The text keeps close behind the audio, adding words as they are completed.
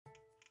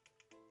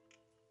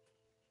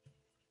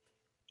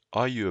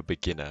Are you a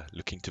beginner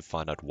looking to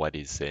find out what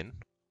is Zen?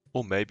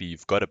 Or maybe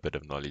you've got a bit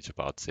of knowledge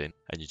about Zen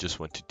and you just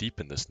want to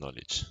deepen this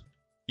knowledge.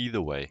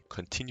 Either way,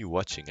 continue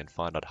watching and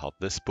find out how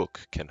this book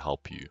can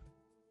help you.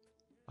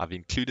 I've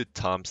included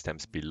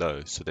timestamps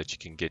below so that you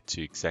can get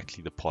to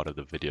exactly the part of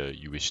the video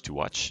you wish to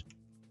watch.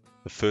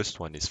 The first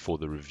one is for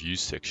the review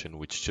section,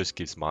 which just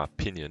gives my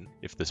opinion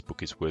if this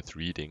book is worth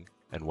reading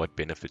and what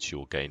benefits you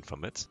will gain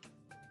from it.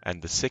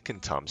 And the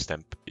second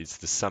timestamp is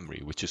the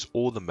summary, which is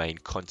all the main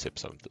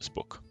concepts of this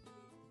book.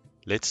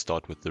 Let's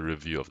start with the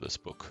review of this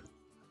book.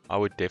 I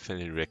would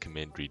definitely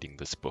recommend reading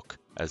this book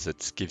as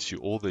it gives you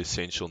all the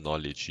essential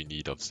knowledge you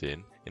need of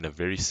Zen in a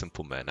very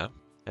simple manner,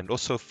 and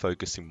also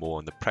focusing more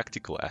on the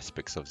practical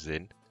aspects of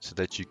Zen so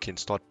that you can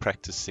start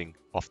practicing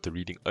after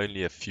reading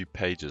only a few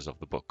pages of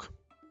the book.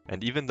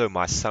 And even though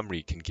my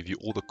summary can give you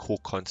all the core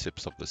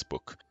concepts of this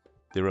book,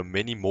 there are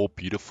many more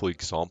beautiful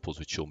examples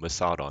which you'll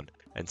miss out on,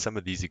 and some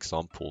of these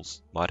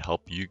examples might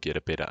help you get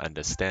a better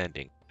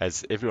understanding,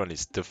 as everyone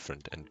is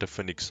different and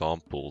different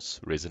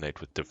examples resonate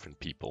with different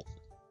people.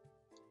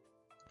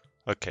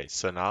 Okay,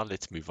 so now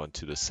let's move on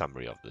to the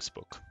summary of this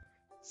book.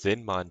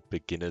 Zen Mind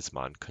Beginner's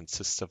Mind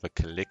consists of a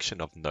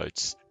collection of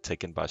notes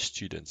taken by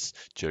students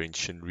during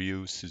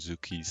Shunryu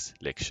Suzuki's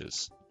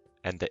lectures.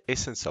 And the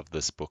essence of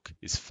this book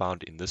is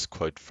found in this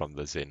quote from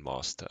the Zen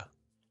master.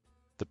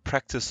 The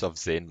practice of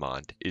Zen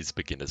mind is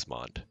beginner's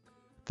mind.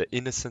 The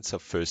innocence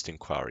of first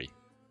inquiry,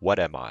 what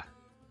am I,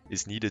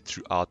 is needed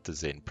throughout the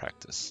Zen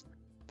practice.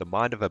 The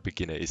mind of a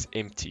beginner is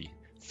empty,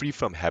 free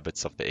from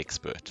habits of the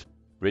expert,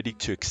 ready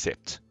to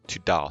accept, to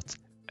doubt,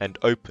 and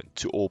open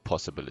to all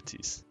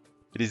possibilities.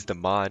 It is the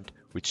mind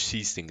which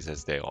sees things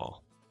as they are,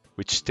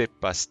 which step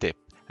by step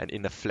and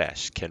in a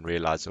flash can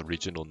realize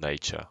original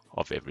nature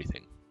of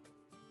everything.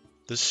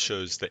 This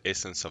shows the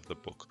essence of the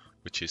book,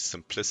 which is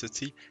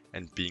simplicity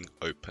and being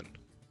open.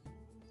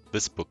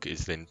 This book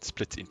is then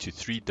split into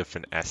 3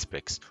 different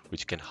aspects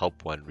which can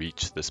help one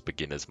reach this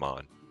beginner's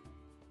mind.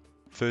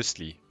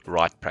 Firstly,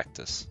 right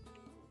practice.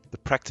 The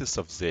practice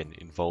of Zen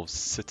involves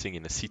sitting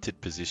in a seated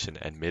position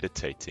and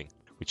meditating,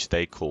 which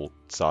they call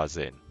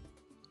Zazen.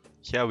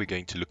 Here we're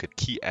going to look at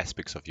key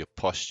aspects of your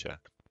posture.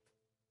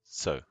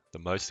 So, the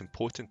most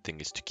important thing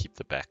is to keep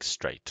the back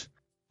straight.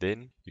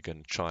 Then you're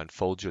going to try and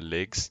fold your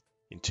legs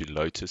into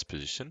lotus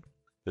position.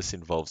 This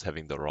involves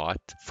having the right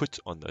foot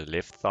on the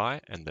left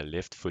thigh and the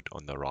left foot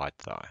on the right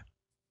thigh.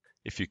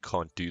 If you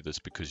can't do this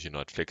because you're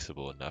not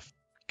flexible enough,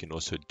 you can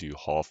also do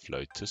half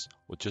lotus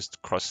or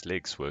just crossed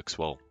legs works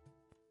well.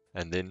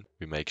 And then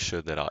we make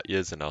sure that our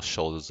ears and our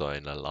shoulders are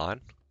in a line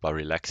by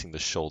relaxing the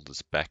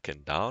shoulders back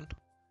and down.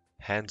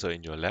 Hands are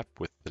in your lap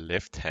with the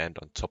left hand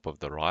on top of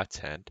the right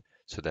hand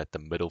so that the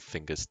middle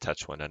fingers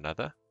touch one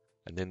another.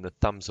 And then the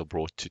thumbs are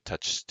brought to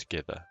touch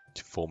together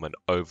to form an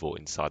oval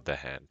inside the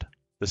hand.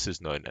 This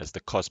is known as the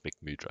cosmic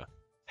mudra.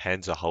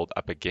 Hands are held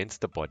up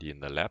against the body in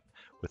the lap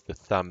with the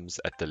thumbs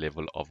at the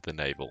level of the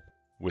navel,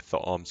 with the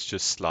arms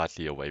just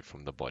slightly away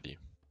from the body.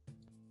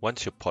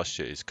 Once your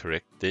posture is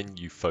correct, then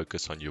you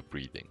focus on your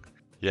breathing.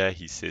 Here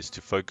he says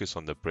to focus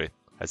on the breath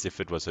as if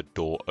it was a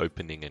door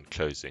opening and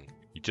closing.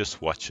 You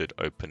just watch it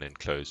open and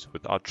close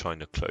without trying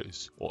to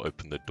close or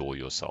open the door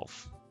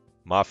yourself.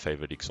 My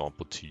favorite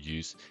example to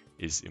use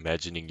is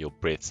imagining your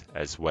breath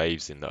as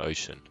waves in the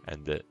ocean,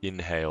 and the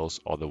inhales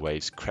are the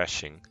waves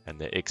crashing and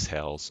the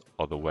exhales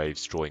are the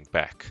waves drawing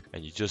back,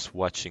 and you're just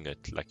watching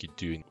it like you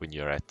do when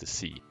you're at the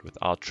sea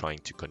without trying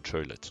to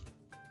control it.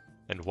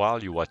 And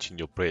while you're watching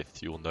your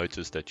breath, you'll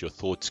notice that your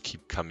thoughts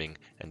keep coming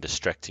and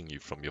distracting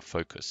you from your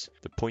focus.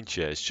 The point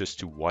here is just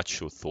to watch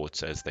your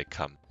thoughts as they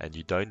come, and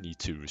you don't need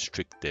to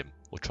restrict them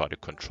or try to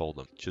control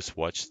them. Just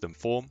watch them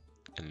form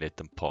and let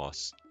them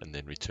pass, and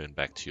then return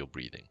back to your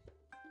breathing.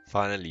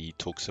 Finally, he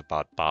talks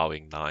about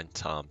bowing 9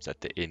 times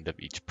at the end of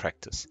each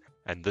practice,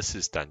 and this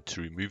is done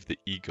to remove the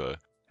ego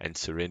and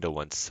surrender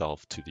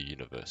oneself to the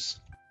universe.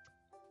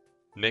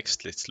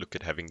 Next, let's look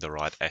at having the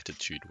right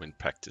attitude when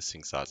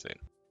practicing Zazen.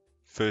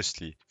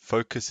 Firstly,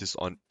 focus is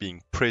on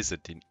being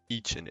present in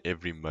each and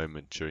every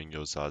moment during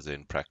your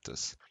Zazen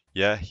practice.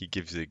 Here, he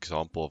gives the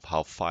example of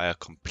how fire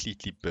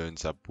completely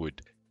burns up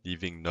wood,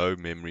 leaving no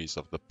memories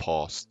of the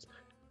past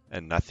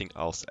and nothing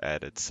else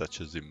added,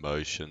 such as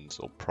emotions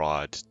or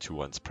pride, to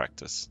one's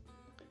practice.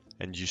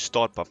 And you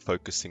start by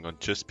focusing on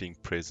just being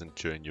present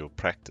during your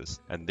practice,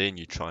 and then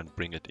you try and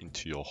bring it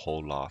into your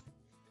whole life.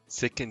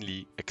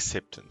 Secondly,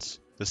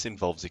 acceptance. This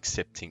involves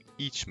accepting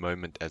each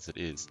moment as it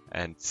is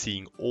and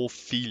seeing all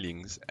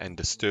feelings and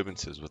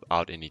disturbances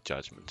without any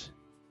judgment.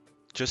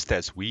 Just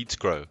as weeds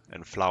grow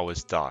and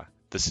flowers die,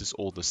 this is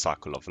all the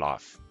cycle of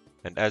life.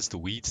 And as the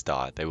weeds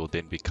die, they will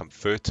then become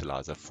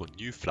fertilizer for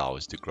new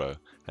flowers to grow,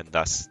 and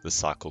thus the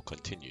cycle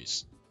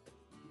continues.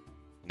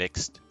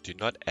 Next, do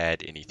not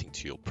add anything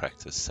to your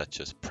practice such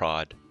as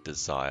pride,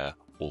 desire,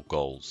 or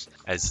goals,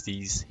 as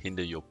these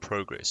hinder your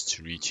progress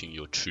to reaching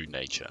your true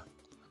nature.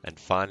 And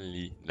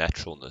finally,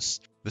 naturalness.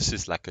 This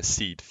is like a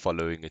seed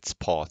following its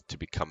path to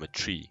become a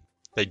tree.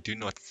 They do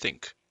not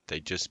think,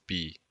 they just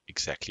be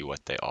exactly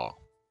what they are.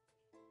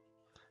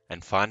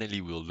 And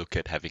finally, we'll look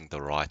at having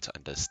the right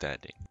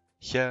understanding.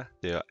 Here,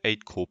 there are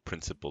 8 core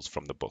principles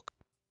from the book,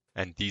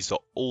 and these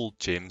are all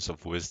gems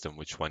of wisdom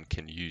which one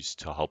can use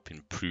to help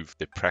improve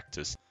their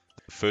practice.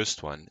 The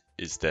first one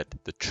is that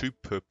the true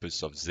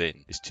purpose of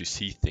Zen is to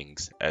see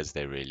things as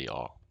they really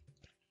are.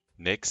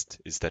 Next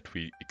is that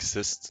we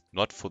exist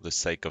not for the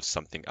sake of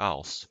something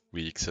else,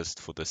 we exist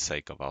for the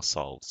sake of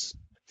ourselves.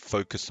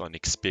 Focus on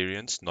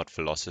experience, not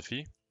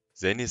philosophy.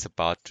 Zen is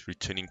about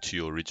returning to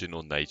your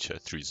original nature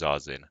through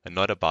Zazen, and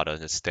not about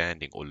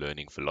understanding or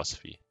learning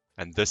philosophy.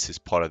 And this is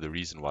part of the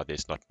reason why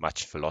there's not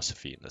much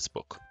philosophy in this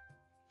book.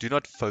 Do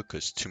not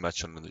focus too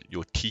much on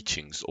your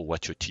teachings or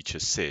what your teacher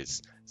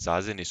says.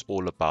 Zazen is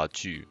all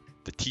about you.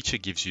 The teacher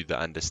gives you the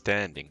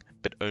understanding,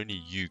 but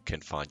only you can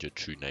find your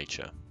true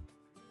nature.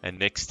 And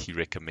next, he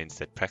recommends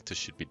that practice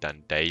should be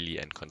done daily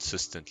and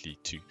consistently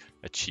to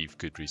achieve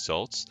good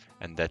results,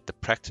 and that the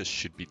practice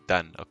should be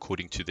done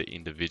according to the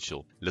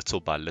individual,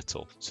 little by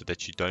little, so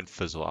that you don't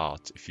fizzle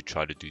out if you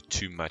try to do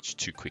too much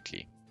too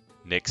quickly.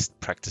 Next,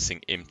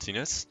 practicing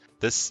emptiness.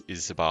 This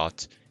is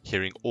about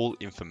hearing all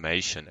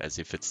information as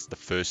if it's the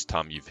first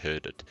time you've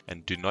heard it,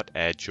 and do not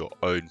add your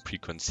own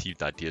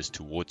preconceived ideas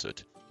towards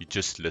it. You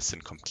just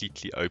listen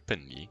completely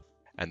openly,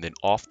 and then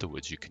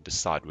afterwards you can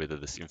decide whether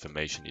this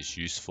information is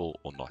useful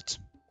or not.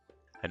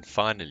 And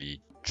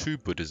finally, true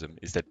Buddhism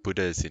is that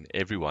Buddha is in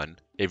everyone,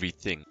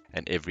 everything,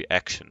 and every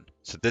action.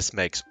 So this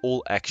makes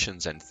all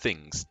actions and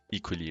things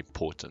equally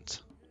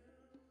important.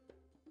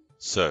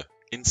 So,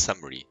 in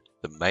summary,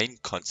 the main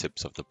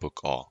concepts of the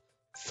book are: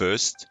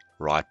 first,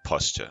 right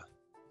posture;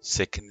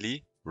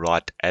 secondly,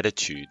 right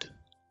attitude;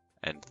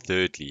 and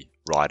thirdly,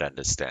 right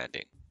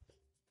understanding.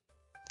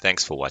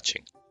 Thanks for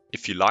watching.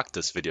 If you liked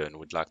this video and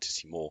would like to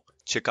see more,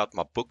 check out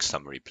my book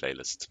summary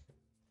playlist.